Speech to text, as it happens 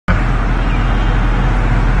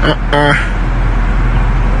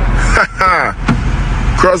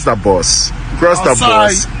Cross the bus. Cross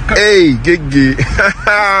outside. The bus. Hey, Gigi.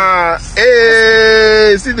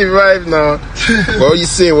 Hey, see the vibe now. What you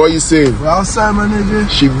saying? What you saying? We're outside, my nigga.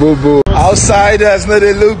 She bobo. Outsiders, no,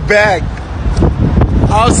 they look back.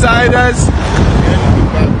 Outsiders.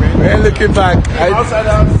 We ain't looking back.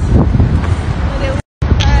 Outsiders.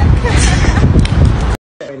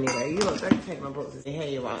 Anyway, you look, don't take my boxes. Here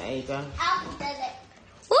you are, Ada.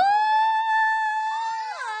 Oh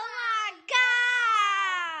my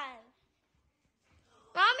god!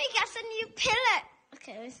 Mommy gets a new pillow.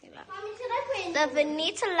 Okay, let's see that. Mommy, should I put it in the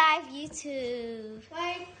Bonita Live YouTube?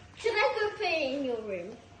 Wait, should I go put it in your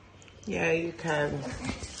room? Yeah, you can.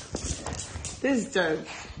 This is dope.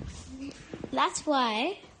 That's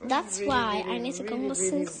why I need to go on a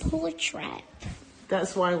Singapore trip.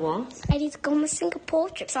 That's why what? I need to go on a Singapore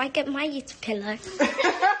trip so I get my YouTube pillow.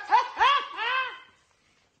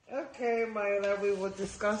 Okay, my love, we will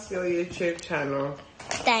discuss your YouTube channel.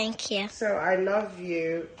 Thank you. So I love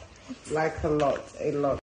you like a lot.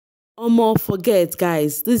 Forget,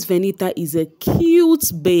 guys, this Venita is a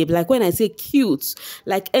cute babe. Like when I say cute,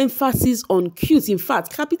 like emphasis on cute. In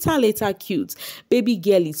fact, capital letter cute. Baby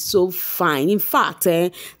girl is so fine. In fact,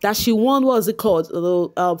 that she won, what was it called?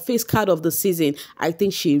 The face card of the season. I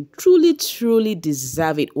think she truly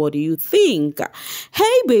deserve it. What do you think?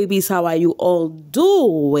 Hey babies, how are you all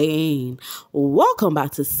doing? Welcome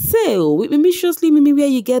back to Sail with Mimi, where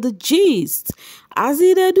you get the gist. As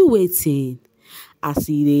it do waiting. As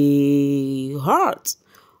it hurt.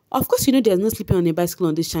 Of course, you know there's no sleeping on a bicycle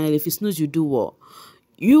on this channel. If you snooze, you do what?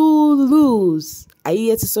 You lose. Are you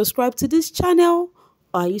here to subscribe to this channel?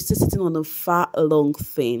 Or are you still sitting on a far long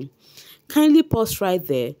thing? Kindly pause right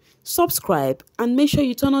there, subscribe, and make sure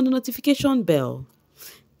you turn on the notification bell.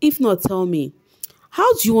 If not, tell me,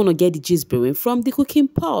 how do you want to get the gist brewing from the cooking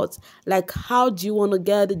pot? Like, how do you want to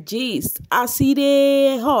get the gist? As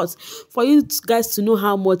it hot. For you guys to know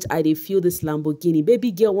how much I feel this Lamborghini.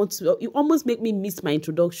 Baby girl you almost make me miss my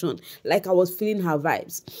introduction. Like I was feeling her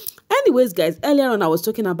vibes. Anyways, guys, earlier on I was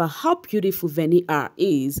talking about how beautiful Venita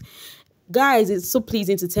is. Guys, it's so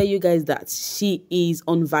pleasing to tell you guys that she is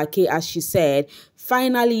on vacay, as she said,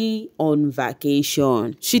 finally on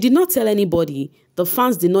vacation. She did not tell anybody. The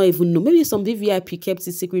fans did not even know. Maybe some VVIP kept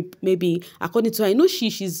it secret. Maybe according to her, I know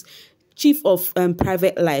she's chief of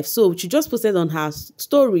private life. So she just posted on her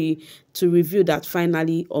story to reveal that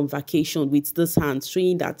finally on vacation with this hand,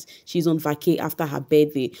 showing that she's on vacay after her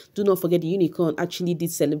birthday. Do not forget the unicorn actually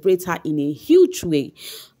did celebrate her in a huge way.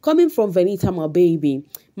 Coming from Venita, my baby.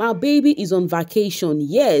 My baby is on vacation.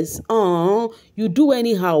 Yes, you do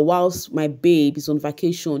anyhow whilst my babe is on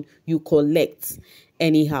vacation. You collect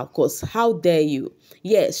anyhow, because how dare you?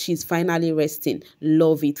 Yes, she's finally resting.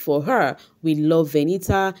 Love it for her. We love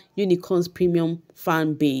Venita, Unicorn's premium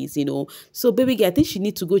fan base, you know. So baby girl, I think she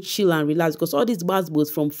needs to go chill and relax, because all these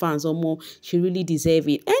buzzwords from fans or more, she really deserve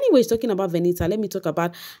it. Anyways, talking about Venita, let me talk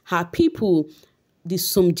about her people, the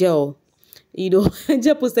Somgel. You know,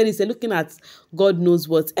 Angel posted it, looking at God knows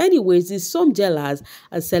what. Anyways, these some jealous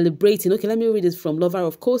are celebrating. Okay, let me read this from Lover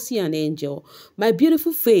of Kosi and Angel. My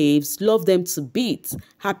beautiful faves, love them to beat.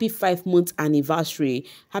 Happy 5-month anniversary.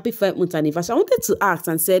 Happy 5-month anniversary. I wanted to ask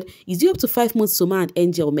and said, is it up to 5 months Soma and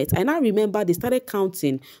Angel met? And I remember they started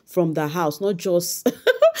counting from the house, not just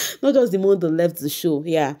not just the month they left the show.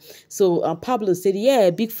 Yeah. So Pablo said, yeah,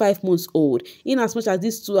 big 5 months old. In as much as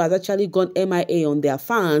these two has actually gone MIA on their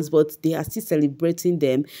fans, but they are still celebrating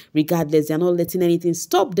them regardless. They're not letting anything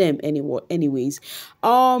stop them anymore. Anyways,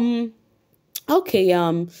 okay,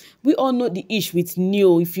 we all know the issue with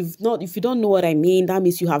Neo. If you don't know what I mean, that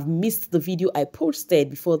means you have missed the video I posted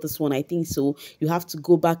before this one. I think so. You have to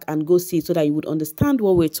go back and go see it so that you would understand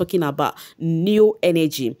what we're talking about. Neo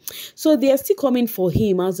energy. So they are still coming for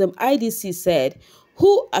him, as IDC said,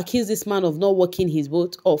 who accused this man of not working his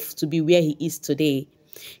boat off to be where he is today.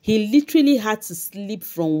 He literally had to sleep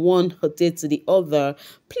from one hotel to the other,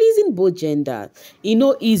 pleasing both genders. You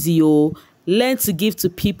know, easy, oh. Learn to give to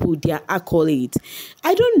people their accolade.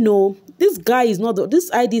 I don't know. This guy is not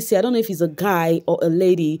this IDC. I don't know if he's a guy or a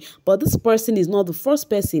lady, but this person is not the first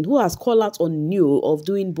person who has called out on Neo of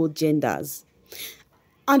doing both genders.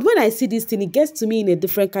 And when I see this thing, it gets to me in a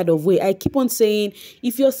different kind of way. I keep on saying,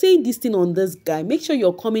 if you're saying this thing on this guy, make sure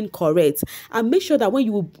you're coming correct. And make sure that when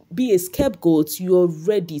you will be a scapegoat, you're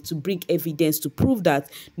ready to bring evidence to prove that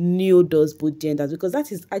Neo does both genders. Because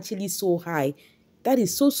that is actually so high. That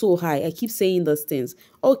is so high. I keep saying those things.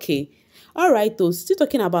 Okay. All right, though. Still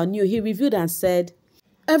talking about Neo, he reviewed and said,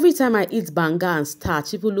 Every time I eat banga and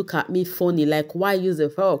starch, people look at me funny, like, why use a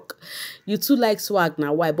fork? You too like swag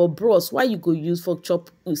now, why? But bros, why you go use fork chop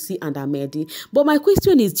Usi and Amedi? But my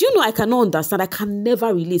question is, do you know I cannot understand? I can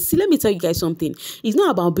never relate. See, let me tell you guys something. It's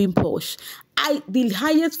not about being posh.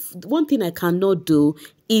 One thing I cannot do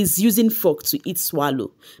is using fork to eat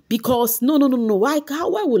swallow. Because, no. Why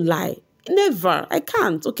would I? Never. I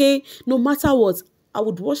can't, okay? No matter what. I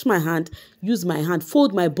would wash my hand, use my hand,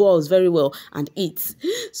 fold my balls very well, and eat.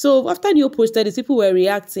 So after Neo posted this, people were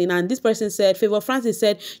reacting, and this person said, Favor Francis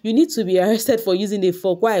said, you need to be arrested for using a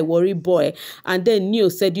fork. Why, worry boy? And then Neo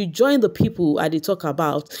said, you join the people I they talk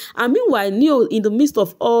about. And meanwhile, Neo, in the midst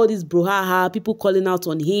of all this brouhaha, people calling out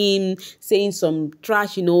on him, saying some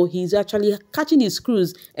trash, he's actually catching his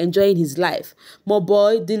screws, enjoying his life. My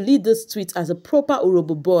boy, delete this tweet as a proper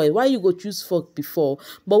Urobo boy. Why you go choose fork before?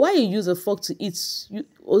 But why you use a fork to eat?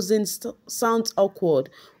 Sounds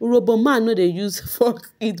awkward. Urobo man no they use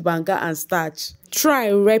fork eat banga and starch.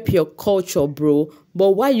 Try rep your culture, bro.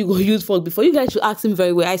 But why you go use fork before? You guys should ask him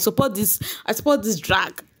very well. I support this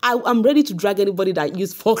drag. I'm ready to drag anybody that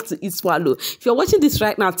use fork to eat swallow. If you're watching this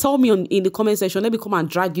right now, tell me in the comment section. Let me come and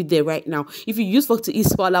drag you there right now. If you use fork to eat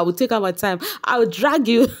swallow, I will take out my time. I will drag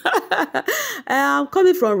you. I'm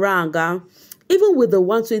coming from Ranga. Even with the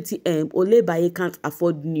 120M, Olebaye can't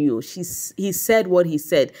afford Neo. He said what he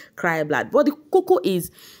said, cry blood. But the cocoa is,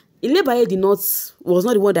 Olebaye was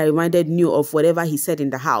not the one that reminded Neo of whatever he said in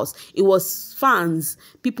the house. It was fans,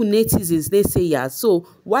 people, netizens, naysayers. So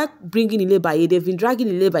why bringing Olebaye? They've been dragging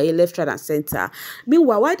Olebaye left, right, and center.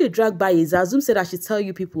 Meanwhile, why they drag Baye? Azum said I should tell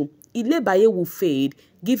you people, Olebaye will fade.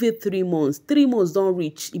 Give it 3 months. 3 months don't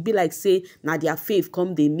reach. It be like say, na their faith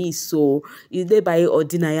come they miss. So Olebaye or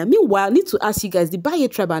denier. Meanwhile, I need to ask you guys, the Baye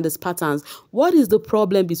tribe and the Spartans, what is the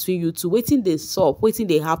problem between you two? Waiting they solve, waiting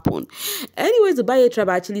they happen. Anyways, the Baye tribe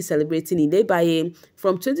are actually celebrating Olebaye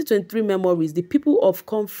from 2023 memories. The people of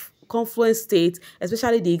Confluence State,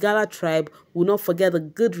 especially the Igala tribe, will not forget the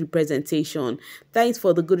good representation. Thanks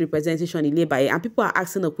for the good representation in Olebaye. And people are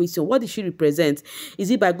asking a question, what did she represent?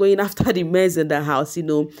 Is it by going after the men in the house?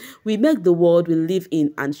 We make the world we live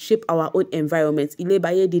in and shape our own environment.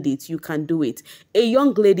 Olebaye did it. You can do it. A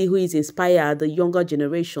young lady who is inspired the younger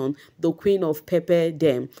generation, the queen of Pere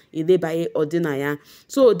them, Olebaye Odinaya.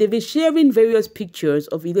 So they've been sharing various pictures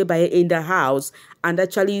of Olebaye in the house and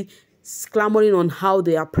actually clamoring on how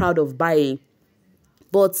they are proud of Baye.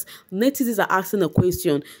 But netizens are asking a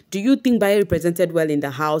question. Do you think Baye represented well in the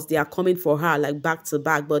house? They are coming for her like back to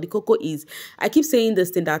back. But the cocoa is, I keep saying this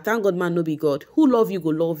thing that thank God man no be God. Who love you go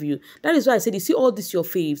love you. That is why I said, you see all this your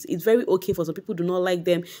faves. It's very okay for some people do not like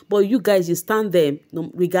them. But you guys, you stand them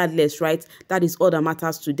regardless, right? That is all that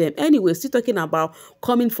matters to them. Anyway, still talking about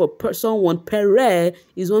coming for someone. Pere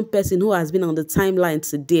is one person who has been on the timeline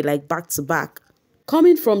today, like back to back.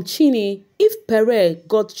 Coming from Chini, if Pere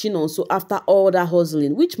got Chinonso after all that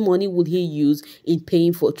hustling, which money would he use in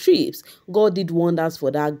paying for trips? God did wonders for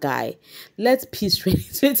that guy. Let's peace reign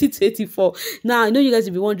 2024. Now, I know you guys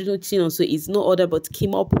will be wondering who Chinonso is. No other but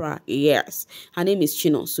Kim Opera. Yes, her name is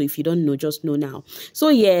Chinonso. If you don't know, just know now. So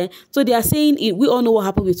yeah, so they are saying we all know what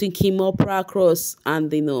happened between Kim Opera, Cross, and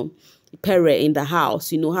Pere in the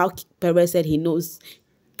house. You know how Pere said he knows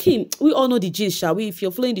Kim, we all know the gist, shall we? If you're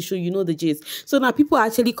following the show, you know the gist. So now people are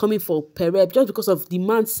actually coming for Pere just because of the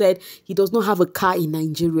man said he does not have a car in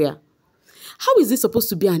Nigeria. How is this supposed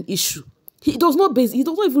to be an issue? He does not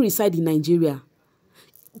even reside in Nigeria.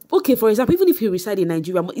 Okay, for example, even if he reside in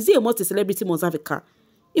Nigeria, is he a multi-celebrity must have a car?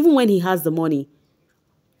 Even when he has the money.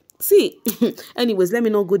 See, anyways, let me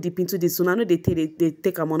not go deep into this. So I know they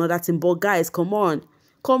take him on another thing. But guys, come on.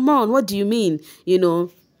 What do you mean?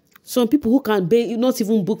 Some people who can not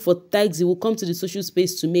even book for taxi will come to the social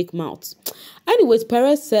space to make mouths. Anyways,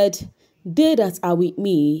 Pere said, they that are with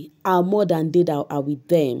me are more than they that are with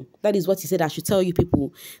them. That is what he said. I should tell you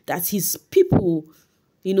people that his people,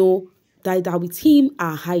 that are with him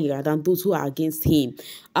are higher than those who are against him.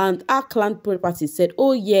 And our clan property said,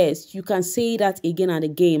 oh yes, you can say that again and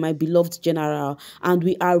again, my beloved general. And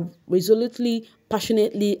we are resolutely,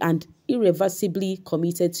 passionately, and irreversibly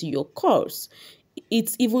committed to your cause.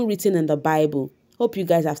 It's even written in the Bible. Hope you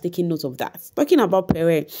guys have taken note of that. Talking about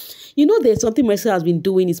Pere, there's something Mercy has been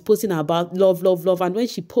doing, is posting about love. And when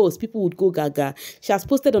she posts, people would go gaga. She has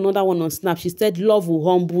posted another one on Snap. She said, love will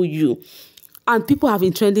humble you. And people have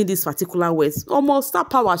been trending these particular words. Almost star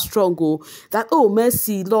power strong. That,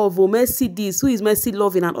 Mercy, love, Mercy this. Who is Mercy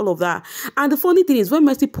loving and all of that. And the funny thing is, when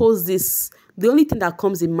Mercy posts this, the only thing that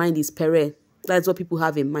comes in mind is Pere. That's what people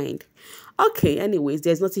have in mind. Okay, anyways,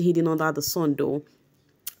 there's nothing hidden under the sun though.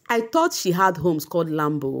 I thought she had homes called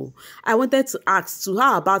Lambo. I wanted to ask to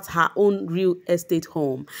her about her own real estate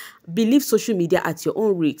home. Believe social media at your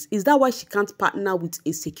own risk. Is that why she can't partner with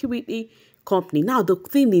a security company? Now, the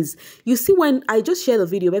thing is, you see, when I just shared a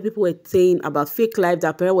video where people were saying about fake life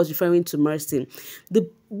that Pere was referring to Mercy,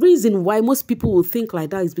 the reason why most people will think like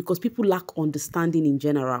that is because people lack understanding in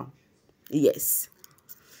general. Yes.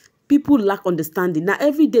 People lack understanding. Now,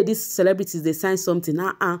 every day, these celebrities, they sign something.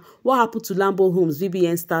 What happened to Lambo Homes,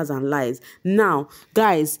 VBN Stars, and Lies? Now,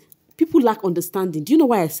 guys, people lack understanding. Do you know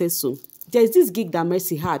why I said so? There's this gig that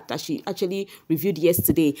Mercy had that she actually reviewed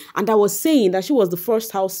yesterday. And I was saying that she was the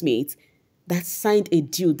first housemate that signed a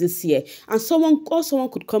deal this year. And someone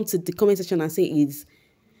could come to the comment section and say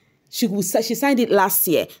she signed it last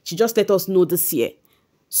year. She just let us know this year.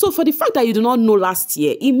 So for the fact that you do not know last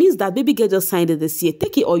year, it means that baby girl just signed it this year.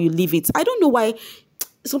 Take it or you leave it. I don't know why.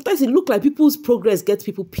 Sometimes it looks like people's progress gets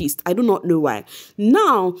people pissed. I do not know why.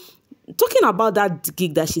 Now, talking about that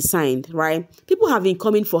gig that she signed, right? People have been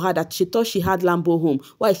coming for her that she thought she had Lambo home.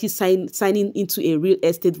 Why is she signing into a real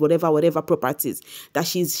estate, whatever properties that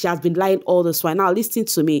she has been lying all this while. Now, listen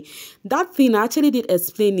to me. That thing, I actually did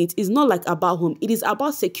explain it. It's not like about home. It is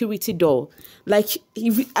about security door. Like,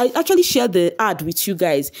 I actually shared the ad with you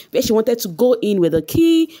guys where she wanted to go in with a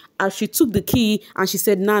key. And she took the key and she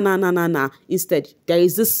said, nah. Instead, there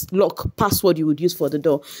is this lock password you would use for the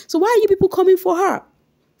door. So why are you people coming for her?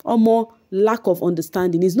 Or more lack of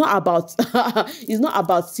understanding. It's not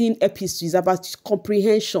about seeing episodes. It's about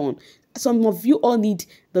comprehension. Some of you all need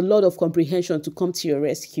the Lord of comprehension to come to your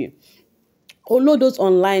rescue. Although those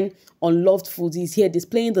online unloved fools is here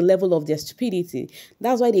displaying the level of their stupidity.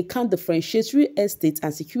 That's why they can't differentiate real estate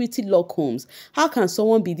and security lock homes. How can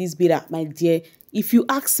someone be this bitter, my dear? If you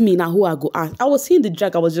ask me now who I go ask, I was seeing the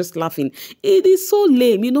drag, I was just laughing. It is so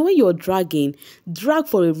lame. You know, when you're dragging, drag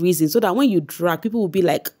for a reason so that when you drag, people will be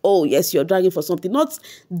like, oh, yes, you're dragging for something, not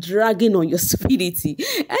dragging on your stupidity.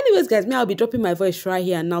 Anyways, guys, I'll be dropping my voice right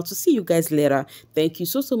here now to see you guys later. Thank you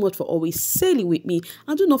so much for always sailing with me.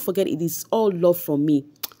 And do not forget, it is all love from me.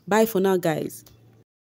 Bye for now, guys.